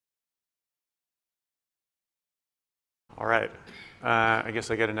All right. I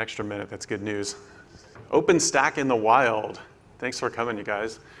guess I get an extra minute. That's good news. OpenStack in the wild. Thanks for coming, you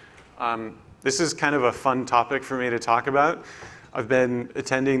guys. This is kind of a fun topic for me to talk about. I've been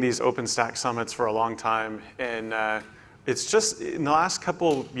attending these OpenStack summits for a long time, and it's just in the last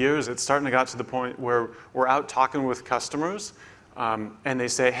couple years, it's starting to get to the point where we're out talking with customers, and they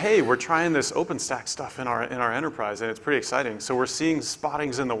say, "Hey, we're trying this OpenStack stuff in our enterprise, and it's pretty exciting." So we're seeing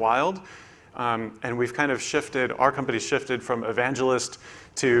spottings in the wild, and we've kind of shifted. Our company shifted from evangelist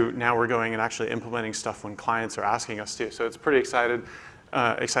to now we're going and actually implementing stuff when clients are asking us to. So it's pretty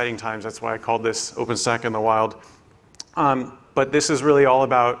exciting times. That's why I called this OpenStack in the wild. But this is really all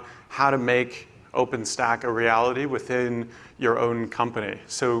about how to make OpenStack a reality within your own company.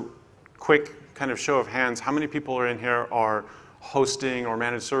 So quick kind of show of hands, how many people are in here are hosting or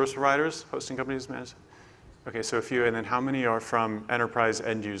managed service providers, hosting companies managed? Okay, so a few, and then how many are from enterprise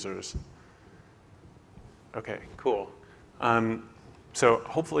end users? Okay, cool. So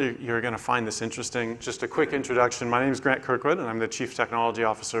hopefully you're going to find this interesting. Just a quick introduction. My name is Grant Kirkwood, and I'm the Chief Technology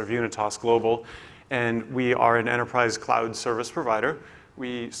Officer of Unitas Global. And we are an enterprise cloud service provider.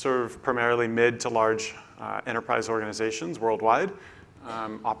 We serve primarily mid to large enterprise organizations worldwide,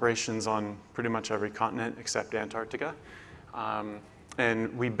 operations on pretty much every continent except Antarctica.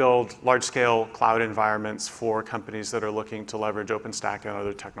 And we build large-scale cloud environments for companies that are looking to leverage OpenStack and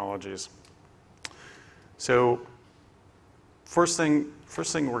other technologies. So first thing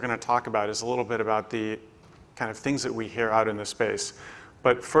we're going to talk about is a little bit about the kind of things that we hear out in the space.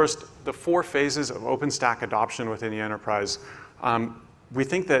 But first, the 4 phases of OpenStack adoption within the enterprise. We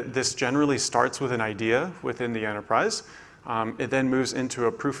think that this generally starts with an idea within the enterprise. It then moves into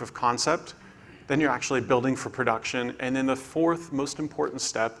a proof of concept. Then you're actually building for production. And then the 4th most important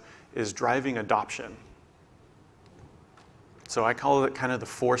step is driving adoption. So I call it kind of the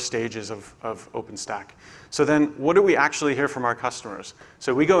 4 stages of OpenStack. So then what do we actually hear from our customers?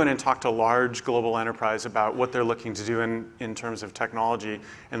 So we go in and talk to large global enterprise about what they're looking to do in terms of technology.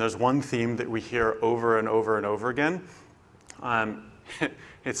 And there's one theme that we hear over and over and over again.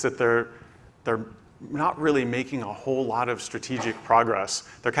 It's that they're not really making a whole lot of strategic progress.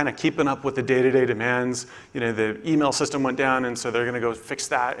 They're kind of keeping up with the day-to-day demands. The email system went down, and so they're going to go fix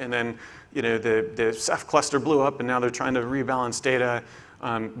that. And then the Ceph cluster blew up, and now they're trying to rebalance data.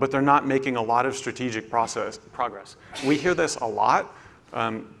 But they're not making a lot of strategic progress. We hear this a lot,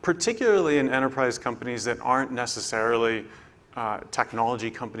 particularly in enterprise companies that aren't necessarily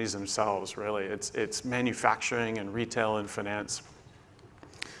technology companies themselves, really. It's manufacturing and retail and finance.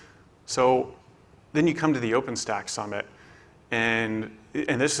 So then you come to the OpenStack Summit, and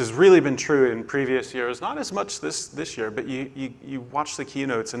this has really been true in previous years, not as much this year, but you watch the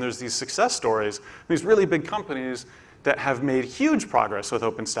keynotes, and there's these success stories, these really big companies that have made huge progress with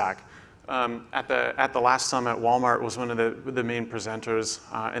OpenStack. At the last summit, Walmart was one of the main presenters,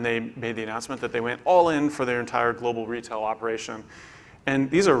 and they made the announcement that they went all in for their entire global retail operation. And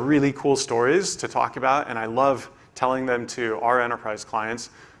these are really cool stories to talk about, and I love telling them to our enterprise clients.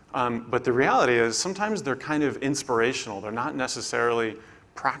 But the reality is sometimes they're kind of inspirational. They're not necessarily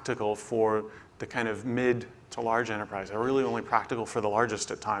practical for the kind of mid to large enterprise. They're really only practical for the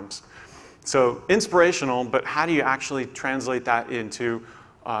largest at times. So inspirational, but how do you actually translate that into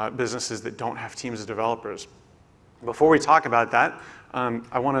businesses that don't have teams of developers? Before we talk about that,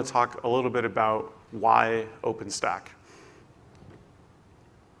 I want to talk a little bit about why OpenStack.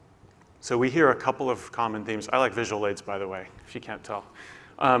 So we hear a couple of common themes. I like visual aids, by the way, if you can't tell.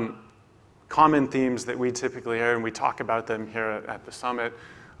 Common themes that we typically hear, and we talk about them here at the summit.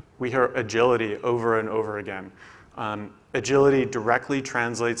 We hear agility over and over again. Agility directly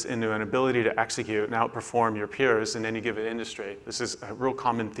translates into an ability to execute and outperform your peers in any given industry. This is a real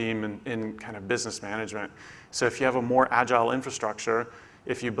common theme in kind of business management. So if you have a more agile infrastructure,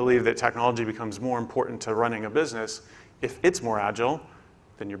 if you believe that technology becomes more important to running a business, if it's more agile,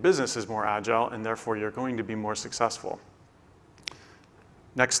 then your business is more agile, and therefore you're going to be more successful.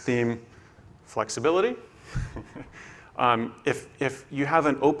 Next theme, flexibility. If you have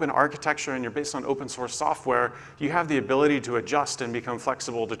an open architecture and you're based on open source software, you have the ability to adjust and become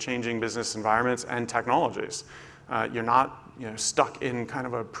flexible to changing business environments and technologies. You're not stuck in kind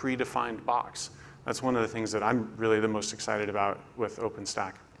of a predefined box. That's one of the things that I'm really the most excited about with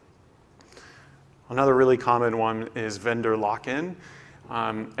OpenStack. Another really common one is vendor lock-in.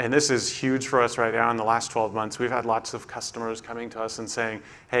 And this is huge for us right now. In the last 12 months, we've had lots of customers coming to us and saying,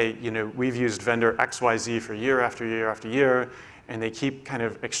 hey, we've used vendor XYZ for year after year after year, and they keep kind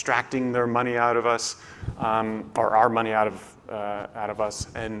of extracting their money out of us, or our money out of us,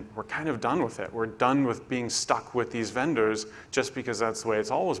 and we're kind of done with it. We're done with being stuck with these vendors just because that's the way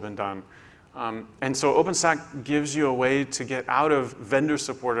it's always been done. And so OpenStack gives you a way to get out of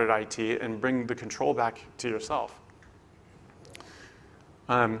vendor-supported IT and bring the control back to yourself.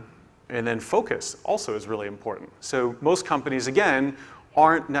 And then focus also is really important. So most companies, again,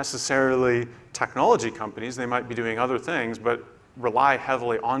 aren't necessarily technology companies. They might be doing other things, but rely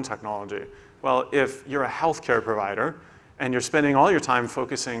heavily on technology. Well, if you're a healthcare provider and you're spending all your time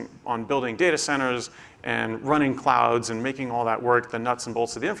focusing on building data centers and running clouds and making all that work, the nuts and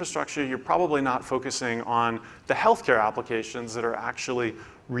bolts of the infrastructure, you're probably not focusing on the healthcare applications that are actually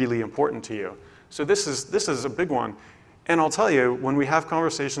really important to you. So this is a big one. And I'll tell you, when we have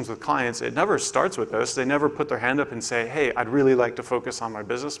conversations with clients, it never starts with this. They never put their hand up and say, hey, I'd really like to focus on my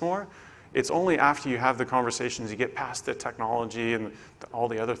business more. It's only after you have the conversations, you get past the technology and all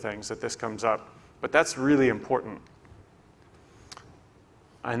the other things that this comes up. But that's really important.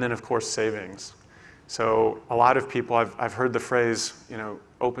 And then, of course, savings. So a lot of people, I've heard the phrase,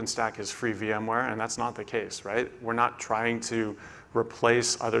 OpenStack is free VMware, and that's not the case, right? We're not trying to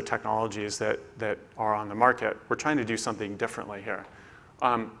replace other technologies that are on the market. We're trying to do something differently here.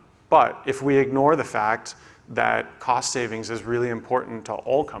 But if we ignore the fact that cost savings is really important to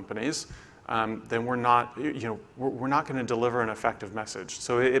all companies, then we're not going to deliver an effective message.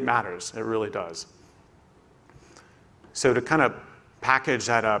 So it matters. It really does. So to kind of package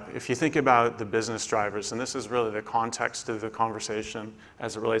that up, if you think about the business drivers, and this is really the context of the conversation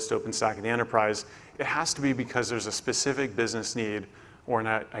as it relates to OpenStack and the enterprise, it has to be because there's a specific business need or an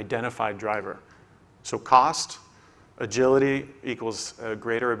identified driver. So cost, agility equals a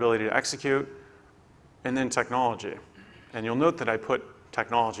greater ability to execute, and then technology. And you'll note that I put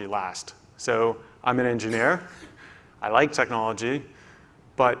technology last. So I'm an engineer. I like technology.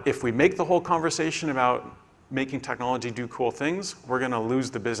 But if we make the whole conversation about making technology do cool things, we're going to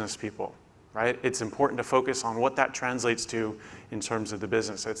lose the business people, right? It's important to focus on what that translates to in terms of the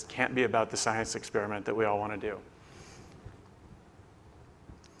business. It can't be about the science experiment that we all want to do.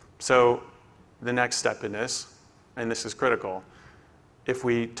 So the next step in this, and this is critical, if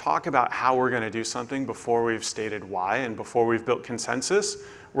we talk about how we're going to do something before we've stated why and before we've built consensus,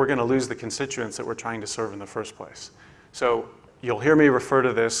 we're going to lose the constituents that we're trying to serve in the first place. So you'll hear me refer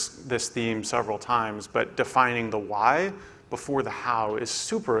to this theme several times, but defining the why before the how is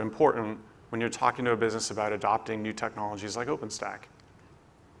super important when you're talking to a business about adopting new technologies like OpenStack.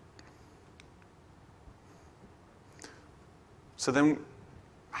 So then,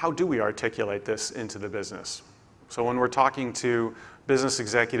 how do we articulate this into the business? So when we're talking to business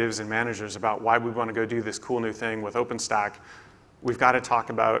executives and managers about why we want to go do this cool new thing with OpenStack, we've got to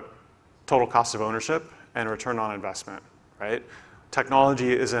talk about total cost of ownership and return on investment. Right?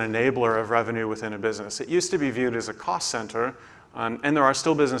 Technology is an enabler of revenue within a business. It used to be viewed as a cost center, and there are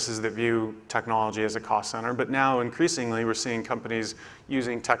still businesses that view technology as a cost center, but now increasingly we're seeing companies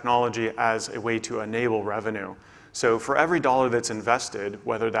using technology as a way to enable revenue. So for every dollar that's invested,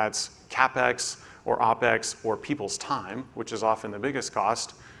 whether that's CapEx or OpEx or people's time, which is often the biggest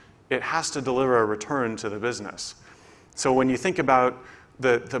cost, it has to deliver a return to the business. So when you think about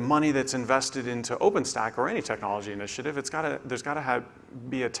the money that's invested into OpenStack or any technology initiative, there's got to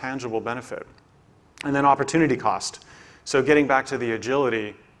be a tangible benefit. And then opportunity cost. So getting back to the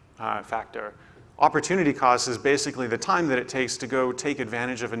agility factor, opportunity cost is basically the time that it takes to go take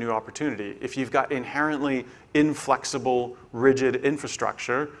advantage of a new opportunity. If you've got inherently inflexible, rigid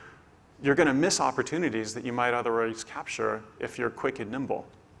infrastructure, you're going to miss opportunities that you might otherwise capture if you're quick and nimble.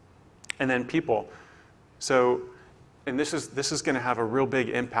 And then people. So, and this is going to have a real big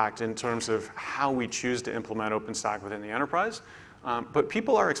impact in terms of how we choose to implement OpenStack within the enterprise. But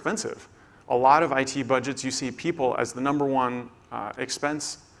people are expensive. A lot of IT budgets, you see people as the #1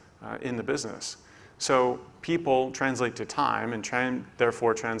 expense in the business. So people translate to time, and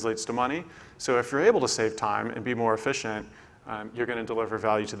therefore translates to money. So if you're able to save time and be more efficient, you're going to deliver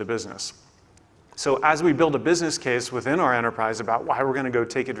value to the business. So as we build a business case within our enterprise about why we're going to go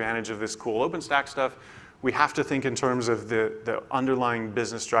take advantage of this cool OpenStack stuff, we have to think in terms of the underlying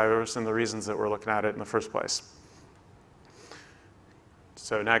business drivers and the reasons that we're looking at it in the first place.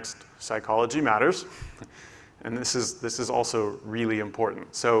 So next, psychology matters. And this is also really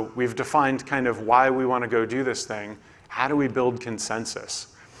important. So we've defined kind of why we want to go do this thing. How do we build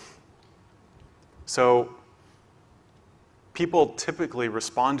consensus? So people typically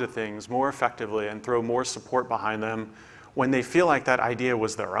respond to things more effectively and throw more support behind them when they feel like that idea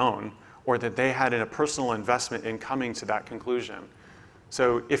was their own, or that they had a personal investment in coming to that conclusion.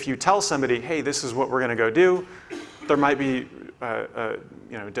 So if you tell somebody, hey, this is what we're going to go do, there might be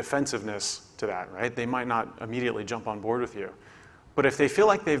defensiveness to that, right? They might not immediately jump on board with you. But if they feel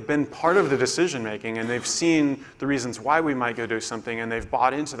like they've been part of the decision making and they've seen the reasons why we might go do something and they've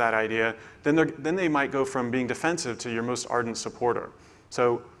bought into that idea, then they might go from being defensive to your most ardent supporter.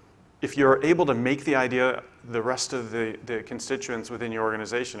 So if you're able to make the idea, the rest of the constituents within your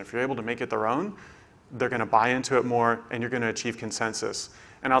organization, if you're able to make it their own, they're going to buy into it more and you're going to achieve consensus.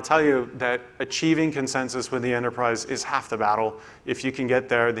 And I'll tell you that achieving consensus with the enterprise is half the battle. If you can get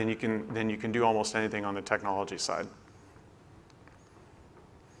there, then you can do almost anything on the technology side.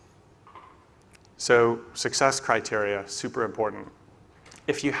 So success criteria, super important.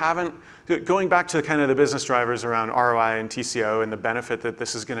 If you haven't, going back to kind of the business drivers around ROI and TCO and the benefit that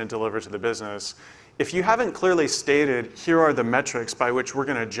this is going to deliver to the business, if you haven't clearly stated, here are the metrics by which we're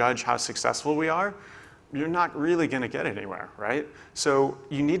going to judge how successful we are, you're not really going to get anywhere, right? So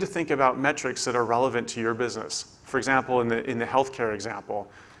you need to think about metrics that are relevant to your business. For example, in the healthcare example,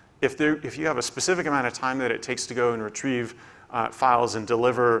 if you have a specific amount of time that it takes to go and retrieve files and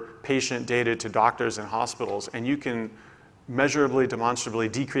deliver patient data to doctors and hospitals, and you can measurably, demonstrably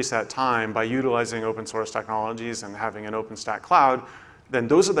decrease that time by utilizing open source technologies and having an OpenStack cloud, then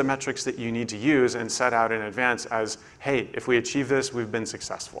those are the metrics that you need to use and set out in advance as, hey, if we achieve this, we've been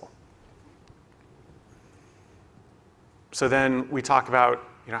successful. So then we talk about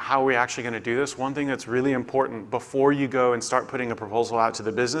how are we actually going to do this. One thing that's really important before you go and start putting a proposal out to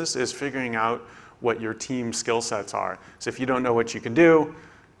the business is figuring out what your team skill sets are. So if you don't know what you can do,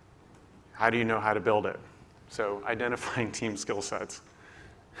 how do you know how to build it? So identifying team skill sets.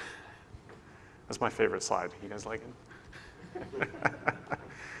 That's my favorite slide. You guys like it?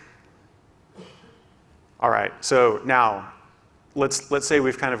 All right, so now let's say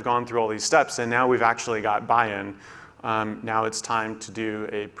we've kind of gone through all these steps and now we've actually got buy-in. Now it's time to do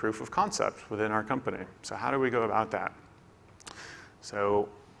a proof of concept within our company. So how do we go about that? So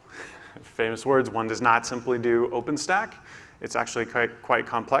famous words, one does not simply do OpenStack. It's actually quite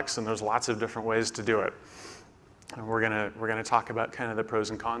complex and there's lots of different ways to do it. And we're gonna talk about kind of the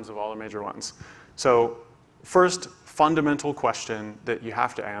pros and cons of all the major ones. So first fundamental question that you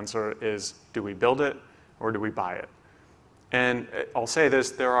have to answer is, do we build it or do we buy it? And I'll say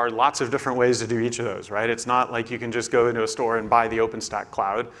this, there are lots of different ways to do each of those, right? It's not like you can just go into a store and buy the OpenStack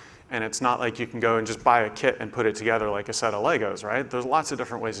cloud, and it's not like you can go and just buy a kit and put it together like a set of Legos, right? There's lots of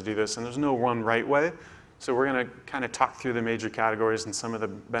different ways to do this, and there's no one right way. So we're gonna kind of talk through the major categories and some of the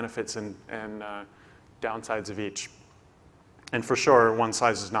benefits and downsides of each. And for sure, one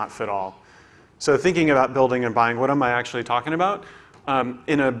size does not fit all. So thinking about building and buying, what am I actually talking about?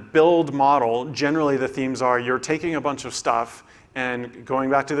 In a build model, generally the themes are you're taking a bunch of stuff and going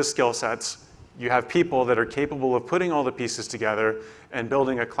back to the skill sets, you have people that are capable of putting all the pieces together and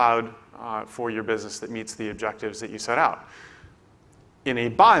building a cloud for your business that meets the objectives that you set out. In a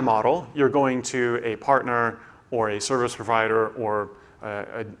buy model, you're going to a partner or a service provider or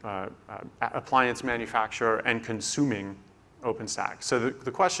appliance manufacturer and consuming OpenStack. So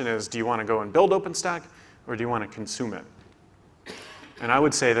the question is, do you want to go and build OpenStack or do you want to consume it? And I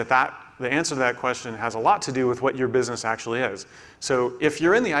would say that the answer to that question has a lot to do with what your business actually is. So if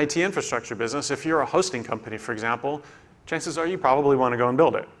you're in the IT infrastructure business, if you're a hosting company, for example, chances are you probably want to go and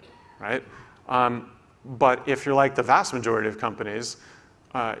build it, right? But if you're like the vast majority of companies,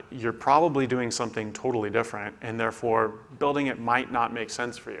 you're probably doing something totally different, and therefore building it might not make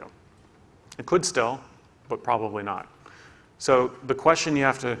sense for you. It could still, but probably not. So the question you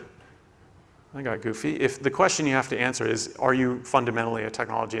have to, I got goofy. If the question you have to answer is, are you fundamentally a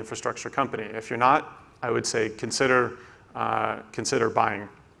technology infrastructure company? If you're not, I would say consider buying.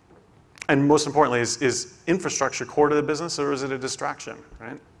 And most importantly, is infrastructure core to the business or is it a distraction,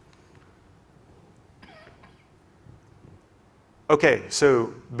 right? Okay,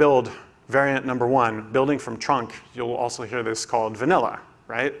 so build variant number one, building from trunk. You'll also hear this called vanilla,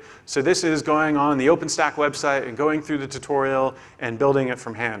 right? So this is going on the OpenStack website and going through the tutorial and building it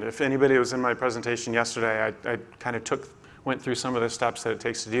from hand. If anybody was in my presentation yesterday, I kind of went through some of the steps that it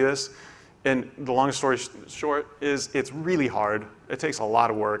takes to do this. And the long story short is it's really hard. It takes a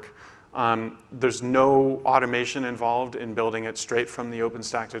lot of work. There's no automation involved in building it straight from the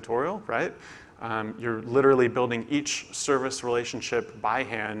OpenStack tutorial, right? You're literally building each service relationship by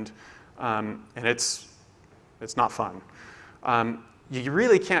hand, and it's not fun. You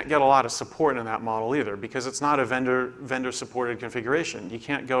really can't get a lot of support in that model either because it's not a vendor-supported configuration. You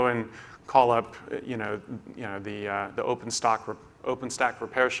can't go and call up, the OpenStack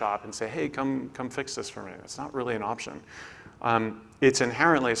repair shop and say, hey, come fix this for me. That's not really an option. It's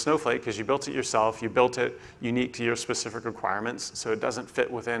inherently a snowflake because you built it yourself. You built it unique to your specific requirements, so it doesn't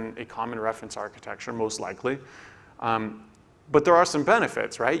fit within a common reference architecture, most likely. But there are some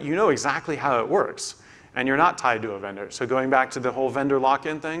benefits, right? You know exactly how it works. and you're not tied to a vendor. So going back to the whole vendor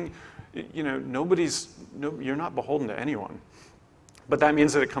lock-in thing, you know, you're not beholden to anyone. But that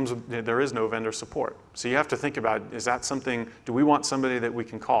means that there is no vendor support. So you have to think about, is that something, do we want somebody that we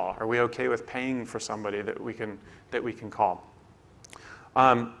can call? Are we okay with paying for somebody that we can call?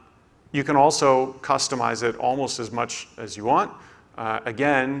 You can also customize it almost as much as you want.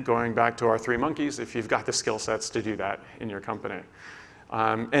 Again, going back to our 3 monkeys, if you've got the skill sets to do that in your company.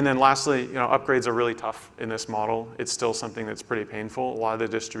 And then lastly, you know, upgrades are really tough in this model. It's still something that's pretty painful. A lot of the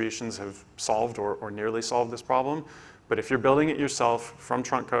distributions have solved or nearly solved this problem. But if you're building it yourself from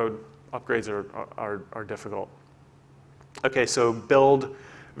trunk code, upgrades are difficult. Okay, so build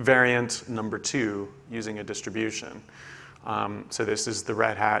variant number 2 using a distribution. So this is the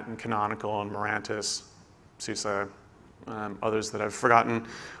Red Hat and Canonical and Mirantis, SUSE, others that I've forgotten.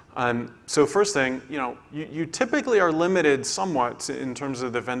 So first thing, you know, you typically are limited somewhat in terms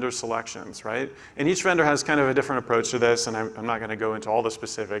of the vendor selections, right? And each vendor has kind of a different approach to this, and I'm not going to go into all the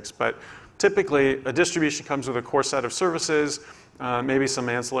specifics, but typically a distribution comes with a core set of services, maybe some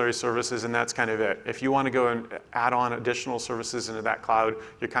ancillary services, and that's kind of it. If you want to go and add on additional services into that cloud,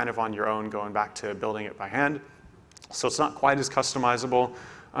 you're kind of on your own going back to building it by hand. So it's not quite as customizable,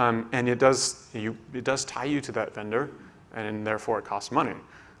 and it does tie you to that vendor, and therefore it costs money.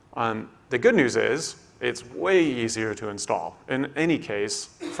 The good news is it's way easier to install. In any case,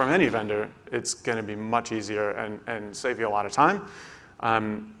 from any vendor, it's going to be much easier and save you a lot of time.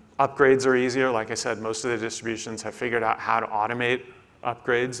 Upgrades are easier. Like I said, most of the distributions have figured out how to automate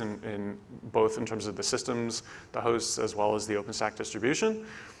upgrades both in terms of the systems, the hosts, as well as the OpenStack distribution.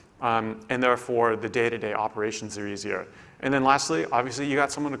 And therefore, the day-to-day operations are easier. And then lastly, obviously, you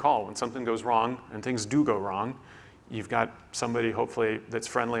got someone to call when something goes wrong, and things do go wrong. You've got somebody, hopefully, that's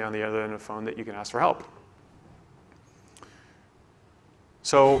friendly on the other end of the phone that you can ask for help.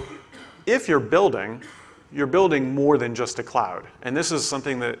 So if you're building more than just a cloud. And this is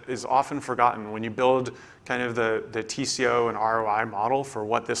something that is often forgotten when you build kind of the TCO and ROI model for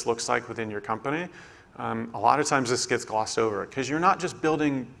what this looks like within your company. A lot of times this gets glossed over because you're not just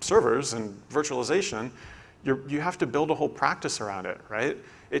building servers and virtualization. You have to build a whole practice around it, right?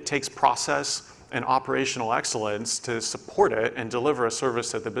 It takes process and operational excellence to support it and deliver a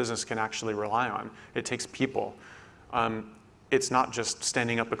service that the business can actually rely on. It takes people. It's not just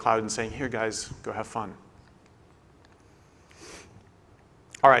standing up a cloud and saying, here guys, go have fun.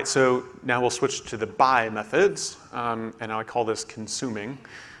 All right, so now we'll switch to the buy methods, and I call this consuming.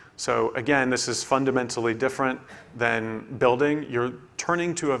 So again, this is fundamentally different than building. You're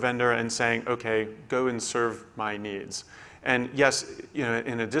turning to a vendor and saying, okay, go and serve my needs. And yes, you know,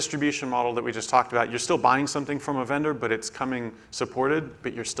 in a distribution model that we just talked about, you're still buying something from a vendor, but it's coming supported,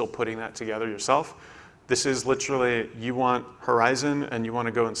 but you're still putting that together yourself. This is literally, you want Horizon and you want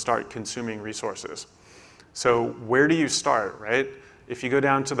to go and start consuming resources. So where do you start, right? If you go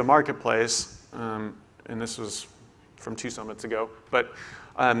down to the marketplace, and this was from 2 summits ago, but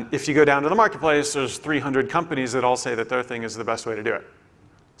if you go down to the marketplace, there's 300 companies that all say that their thing is the best way to do it.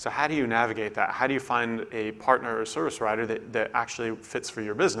 So how do you navigate that? How do you find a partner or service provider that actually fits for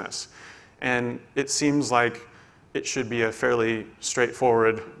your business? And it seems like it should be a fairly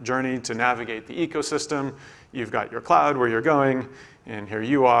straightforward journey to navigate the ecosystem. You've got your cloud where you're going, and here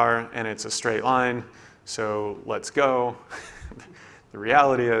you are, and it's a straight line. So let's go. The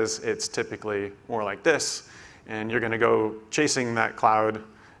reality is it's typically more like this, and you're going to go chasing that cloud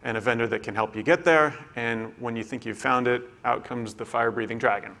and a vendor that can help you get there, and when you think you've found it, out comes the fire-breathing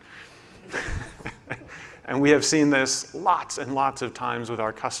dragon. And we have seen this lots and lots of times with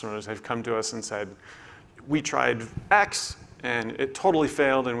our customers. They've come to us and said, we tried X, and it totally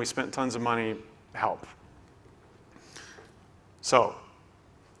failed, and we spent tons of money, help. So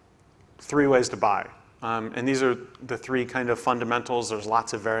 3 ways to buy. And these are the 3 kind of fundamentals. There's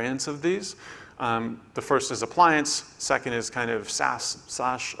lots of variants of these. The first is appliance, second is kind of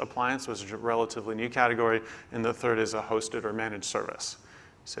SaaS appliance, which is a relatively new category, and the third is a hosted or managed service.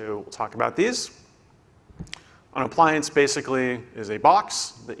 So we'll talk about these. An appliance basically is a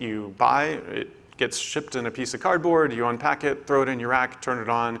box that you buy. It gets shipped in a piece of cardboard, you unpack it, throw it in your rack, turn it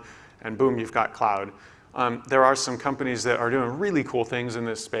on, and boom, you've got cloud. There are some companies that are doing really cool things in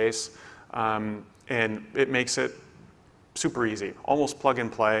this space, and it makes it super easy, almost plug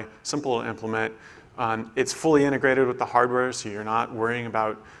and play, simple to implement. It's fully integrated with the hardware, so you're not worrying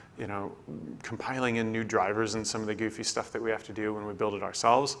about, you know, compiling in new drivers and some of the goofy stuff that we have to do when we build it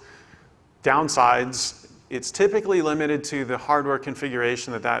ourselves. Downsides, it's typically limited to the hardware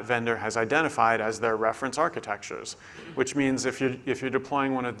configuration that vendor has identified as their reference architectures, which means if you're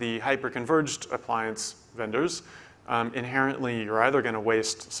deploying one of the hyper-converged appliance vendors, inherently you're either going to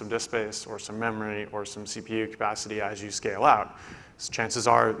waste some disk space or some memory or some CPU capacity as you scale out. So chances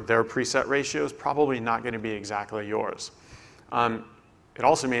are their preset ratio is probably not going to be exactly yours. It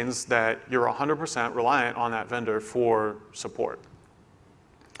also means that you're 100% reliant on that vendor for support.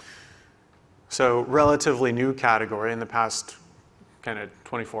 So relatively new category in the past kind of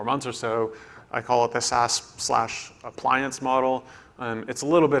 24 months or so, I call it the SaaS/appliance model. It's a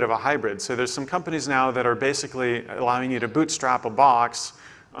little bit of a hybrid. So there's some companies now that are basically allowing you to bootstrap a box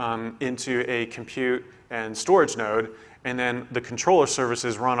into a compute and storage node, and then the controller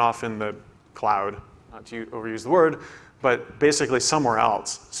services run off in the cloud, not to overuse the word, but basically somewhere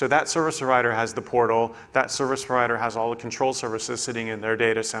else. So that service provider has the portal, that service provider has all the control services sitting in their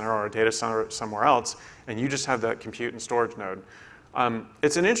data center or a data center somewhere else, and you just have that compute and storage node.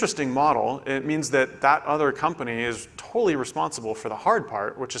 It's an interesting model. It means that that other company is totally responsible for the hard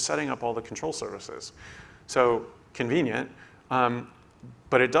part, which is setting up all the control services. So convenient,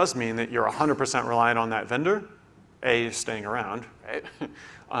 but it does mean that you're 100% reliant on that vendor, A, staying around, right?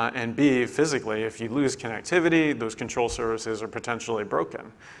 And B, physically, if you lose connectivity, those control services are potentially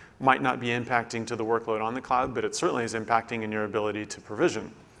broken. Might not be impacting to the workload on the cloud, but it certainly is impacting in your ability to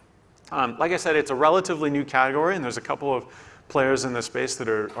provision. Like I said, it's a relatively new category, and there's a couple of players in this space that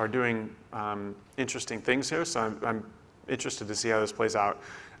are doing interesting things here, so I'm interested to see how this plays out.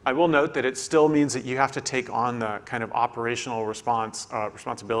 I will note that it still means that you have to take on the kind of operational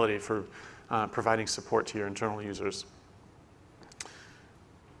responsibility for providing support to your internal users.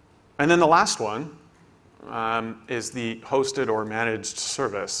 And then the last one is the hosted or managed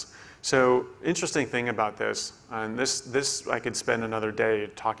service. So interesting thing about this, and this I could spend another day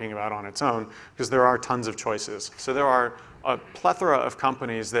talking about on its own, because there are tons of choices. So there are a plethora of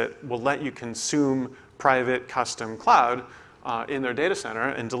companies that will let you consume private custom cloud in their data center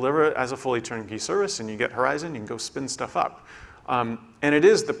and deliver it as a fully turnkey service, and you get Horizon, you can go spin stuff up. And it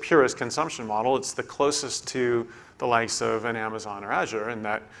is the purest consumption model. It's the closest to the likes of an Amazon or Azure in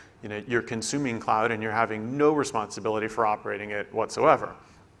that you're consuming cloud and you're having no responsibility for operating it whatsoever.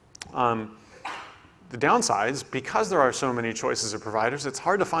 The downsides, because there are so many choices of providers, it's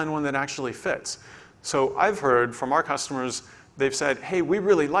hard to find one that actually fits. So I've heard from our customers, they've said, hey, we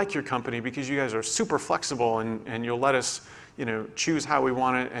really like your company because you guys are super flexible and you'll let us choose how we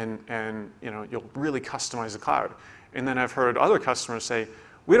want it and you'll really customize the cloud. And then I've heard other customers say,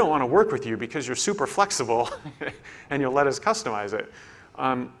 we don't want to work with you because you're super flexible and you'll let us customize it.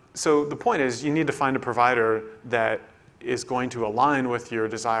 So the point is you need to find a provider that is going to align with your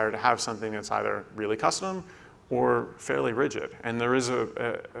desire to have something that's either really custom or fairly rigid. And there is an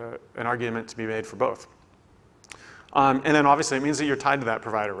argument to be made for both. And then obviously it means that you're tied to that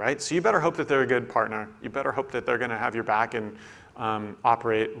provider, right? So you better hope that they're a good partner. You better hope that they're going to have your back and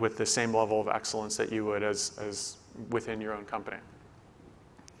operate with the same level of excellence that you would as within your own company.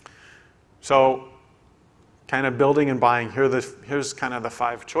 So kind of building and buying, here's kind of the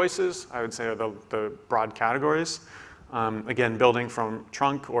 5 choices, I would say are the broad categories. Again, building from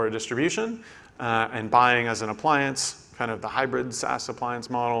trunk or a distribution, and buying as an appliance, kind of the hybrid SaaS appliance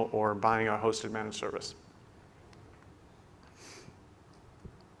model, or buying a hosted managed service.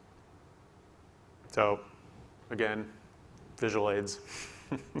 So again, visual aids.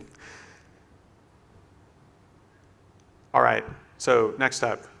 All right, so next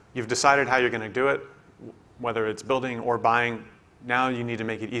step. You've decided how you're going to do it, whether it's building or buying. Now you need to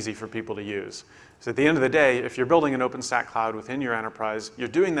make it easy for people to use. So at the end of the day, if you're building an OpenStack cloud within your enterprise, you're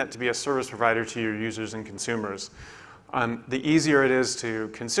doing that to be a service provider to your users and consumers. The easier it is to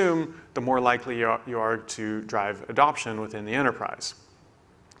consume, the more likely you are to drive adoption within the enterprise.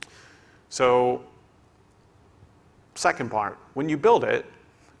 So second part, when you build it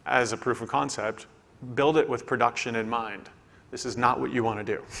as a proof of concept, build it with production in mind. This is not what you want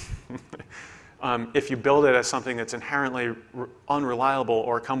to do. If you build it as something that's inherently unreliable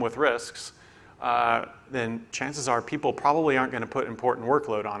or come with risks, then chances are people probably aren't going to put important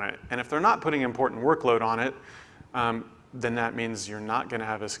workload on it. And if they're not putting important workload on it, then that means you're not going to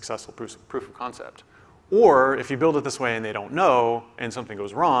have a successful proof of concept. Or if you build it this way and they don't know, and something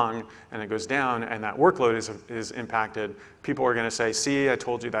goes wrong, and it goes down, and that workload is impacted, people are going to say, see, I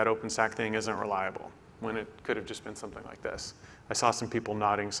told you that OpenStack thing isn't reliable, when it could have just been something like this. I saw some people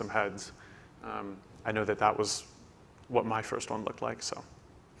nodding some heads. I know that was what my first one looked like. So,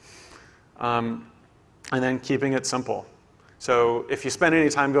 and then keeping it simple. So if you spend any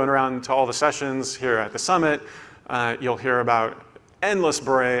time going around to all the sessions here at the summit, you'll hear about endless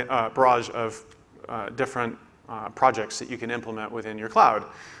barrage of different projects that you can implement within your cloud.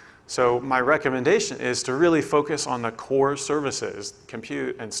 So my recommendation is to really focus on the core services,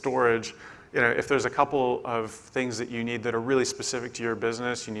 compute and storage, if there's a couple of things that you need that are really specific to your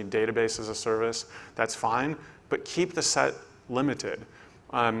business, you need database as a service, that's fine, but keep the set limited.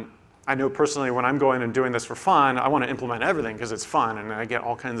 I know personally when I'm going and doing this for fun, I want to implement everything because it's fun and I get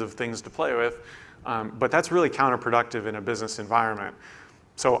all kinds of things to play with, but that's really counterproductive in a business environment.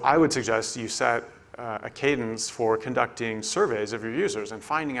 So I would suggest you set a cadence for conducting surveys of your users and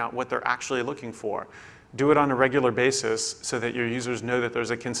finding out what they're actually looking for. Do it on a regular basis so that your users know that there's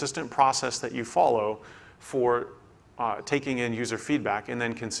a consistent process that you follow for taking in user feedback and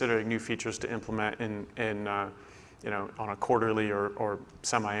then considering new features to implement on a quarterly or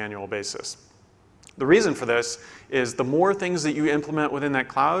semi-annual basis. The reason for this is the more things that you implement within that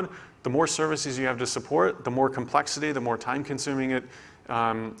cloud, the more services you have to support, the more complexity, the more time-consuming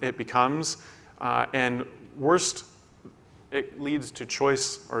it becomes, and worst, it leads to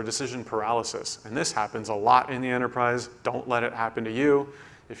choice or decision paralysis. And this happens a lot in the enterprise. Don't let it happen to you.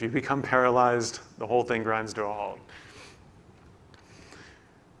 If you become paralyzed, the whole thing grinds to a halt.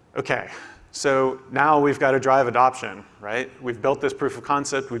 Okay, so now we've got to drive adoption, right? We've built this proof of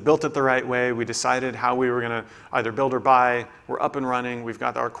concept. We built it the right way. We decided how we were going to either build or buy. We're up and running. We've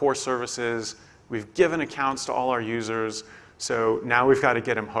got our core services. We've given accounts to all our users. So now we've got to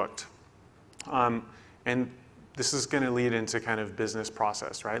get them hooked. And this is going to lead into kind of business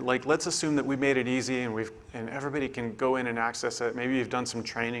process, right? Like, let's assume that we made it easy and everybody can go in and access it. Maybe you've done some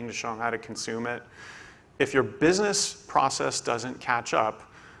training to show them how to consume it. If your business process doesn't catch up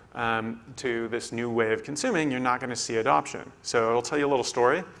to this new way of consuming, you're not going to see adoption. So I'll tell you a little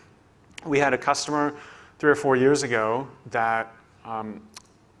story. We had a customer 3 or 4 years ago that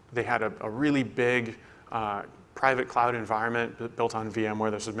they had a really big private cloud environment built on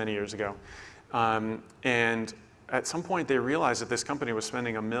VMware. This was many years ago. And at some point, they realized that this company was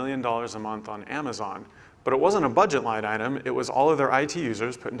spending $1 million a month on Amazon. But it wasn't a budget line item. It was all of their IT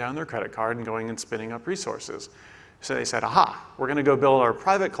users putting down their credit card and going and spinning up resources. So they said, aha, we're going to go build our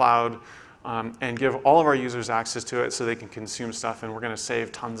private cloud and give all of our users access to it so they can consume stuff, and we're going to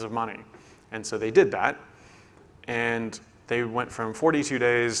save tons of money. And so they did that. And they went from 42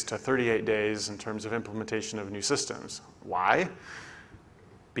 days to 38 days in terms of implementation of new systems. Why?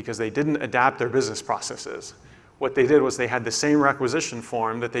 Because they didn't adapt their business processes. What they did was they had the same requisition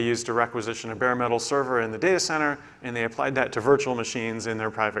form that they used to requisition a bare metal server in the data center, and they applied that to virtual machines in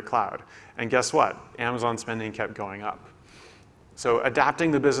their private cloud. And guess what? Amazon spending kept going up. So adapting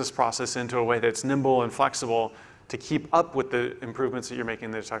the business process into a way that's nimble and flexible to keep up with the improvements that you're making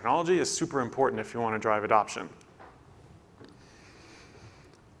in the technology is super important if you want to drive adoption.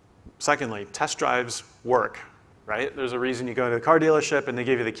 Secondly, test drives work. Right? There's a reason you go to the car dealership and they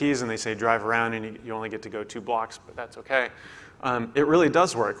give you the keys and they say drive around and you only get to go 2 blocks, but that's okay. It really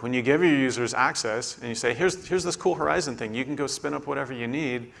does work. When you give your users access and you say, here's this cool Horizon thing, you can go spin up whatever you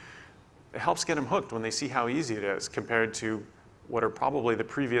need, it helps get them hooked when they see how easy it is compared to what are probably the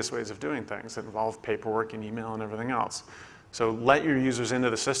previous ways of doing things that involve paperwork and email and everything else. So let your users into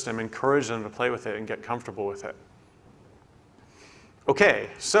the system, encourage them to play with it and get comfortable with it. Okay,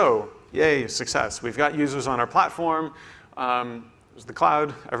 so yay, success. We've got users on our platform. There's the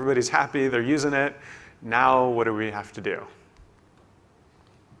cloud. Everybody's happy. They're using it. Now, what do we have to do?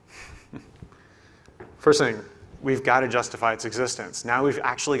 First thing, we've got to justify its existence. Now we've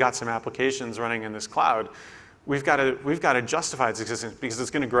actually got some applications running in this cloud. We've got to justify its existence because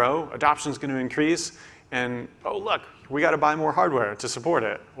it's going to grow. Adoption's going to increase. And, oh, look, we got to buy more hardware to support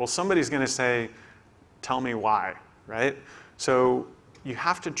it. Well, somebody's going to say, tell me why, right? So you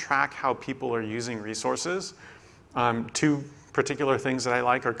have to track how people are using resources. 2 particular things that I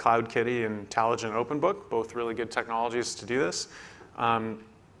like are CloudKitty and Taligent OpenBook, both really good technologies to do this. A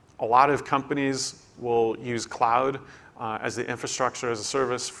lot of companies will use cloud as the infrastructure as a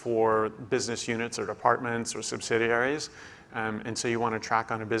service for business units or departments or subsidiaries. And so you want to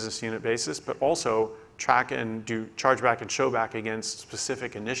track on a business unit basis, but also track and do chargeback and showback against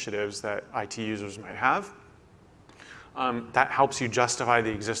specific initiatives that IT users might have. That helps you justify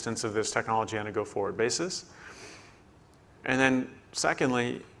the existence of this technology on a go-forward basis. And then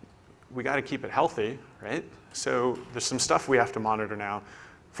secondly, we got to keep it healthy, right? So there's some stuff we have to monitor now.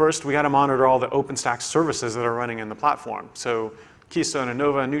 First, we got to monitor all the OpenStack services that are running in the platform. So Keystone,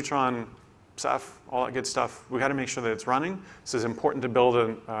 Innova, Neutron, Ceph, all that good stuff. We got to make sure that it's running. So it's important to build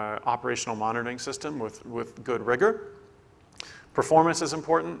an operational monitoring system with good rigor. Performance is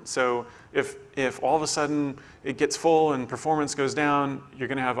important. So if all of a sudden it gets full and performance goes down, you're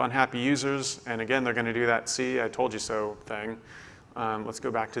going to have unhappy users. And again, they're going to do that see, I told you so thing. Let's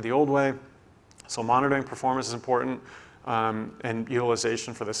go back to the old way. So monitoring performance is important and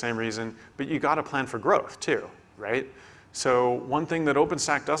utilization for the same reason. But you got to plan for growth too, right? So one thing that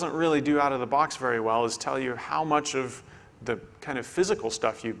OpenStack doesn't really do out of the box very well is tell you how much of the kind of physical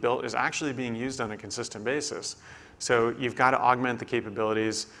stuff you've built is actually being used on a consistent basis. So you've got to augment the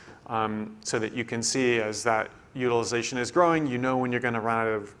capabilities so that you can see as that utilization is growing, you know when you're going to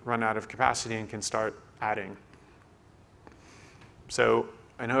run out of capacity and can start adding. So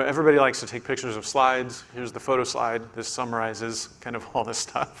I know everybody likes to take pictures of slides. Here's the photo slide. This summarizes kind of all this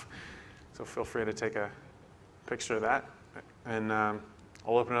stuff. So feel free to take a picture of that. And I'll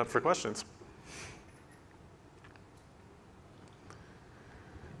open it up for questions.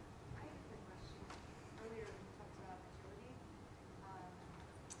 I have a quick question. Earlier we talked about agility.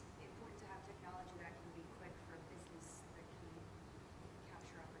 Important to have technology that can be quick for business that can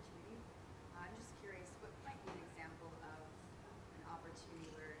capture opportunity. I'm just curious, what might be an example of an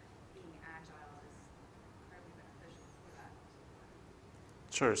opportunity where being agile is incredibly beneficial for that?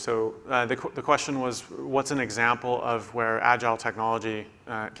 Sure. So the question was, what's an example of where agile technology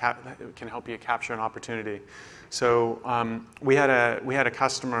can help you capture an opportunity? So we had a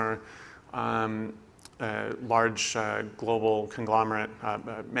customer, large global conglomerate,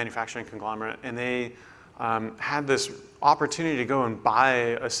 manufacturing conglomerate, and they had this opportunity to go and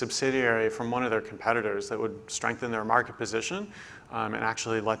buy a subsidiary from one of their competitors that would strengthen their market position and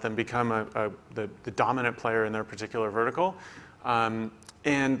actually let them become the dominant player in their particular vertical.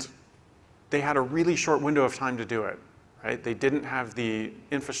 And they had a really short window of time to do it, right? They didn't have the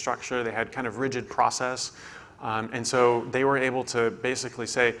infrastructure. They had kind of rigid process. And so they were able to basically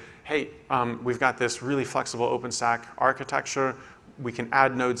say, hey, we've got this really flexible OpenStack architecture. We can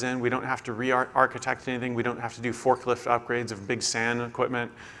add nodes in. We don't have to re-architect anything. We don't have to do forklift upgrades of big SAN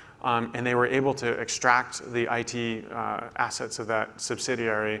equipment. And they were able to extract the IT assets of that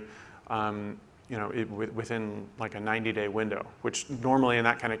subsidiary within like a 90-day window, which normally in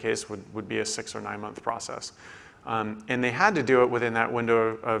that kind of case would be a 6 or 9 month process. And they had to do it within that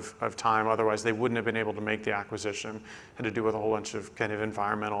window of time, otherwise they wouldn't have been able to make the acquisition. Had to do with a whole bunch of kind of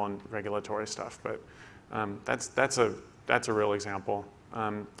environmental and regulatory stuff, but that's a real example.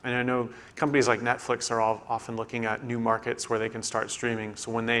 And I know companies like Netflix are often looking at new markets where they can start streaming. So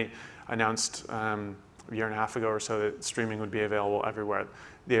when they announced a year and a half ago or so that streaming would be available everywhere,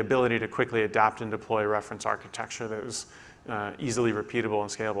 the ability to quickly adapt and deploy reference architecture that was easily repeatable and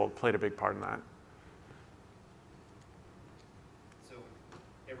scalable played a big part in that. So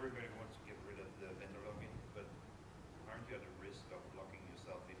everybody wants to get rid of the vendor login, but aren't you at the risk of locking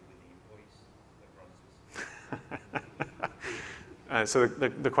yourself in with the employees that runs this? So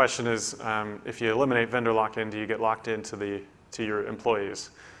the question is, if you eliminate vendor lock-in, do you get locked into your employees?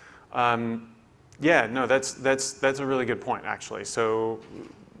 Yeah, no, that's a really good point, actually. So,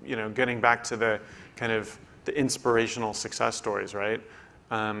 getting back to the kind of the inspirational success stories, right?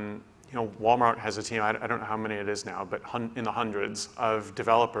 Walmart has a team. I don't know how many it is now, but in the hundreds of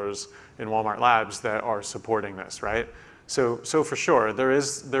developers in Walmart Labs that are supporting this, right? So for sure, there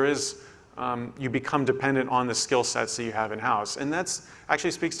is you become dependent on the skill sets that you have in house, and that's actually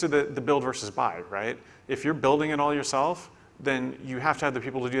speaks to the build versus buy, right? If you're building it all yourself, then you have to have the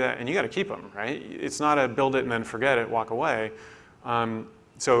people to do that, and you got to keep them, right? It's not a build it and then forget it, walk away.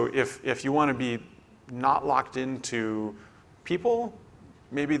 So if you want to be not locked into people,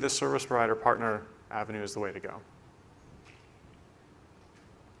 maybe the service provider partner avenue is the way to go.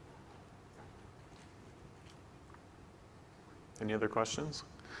 Any other questions?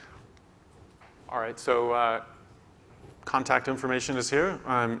 All right, so contact information is here.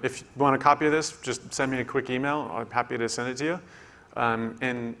 If you want a copy of this, just send me a quick email. I'm happy to send it to you.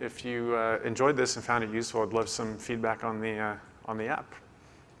 And if you enjoyed this and found it useful, I'd love some feedback on the app.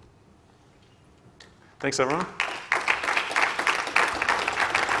 Thanks, everyone.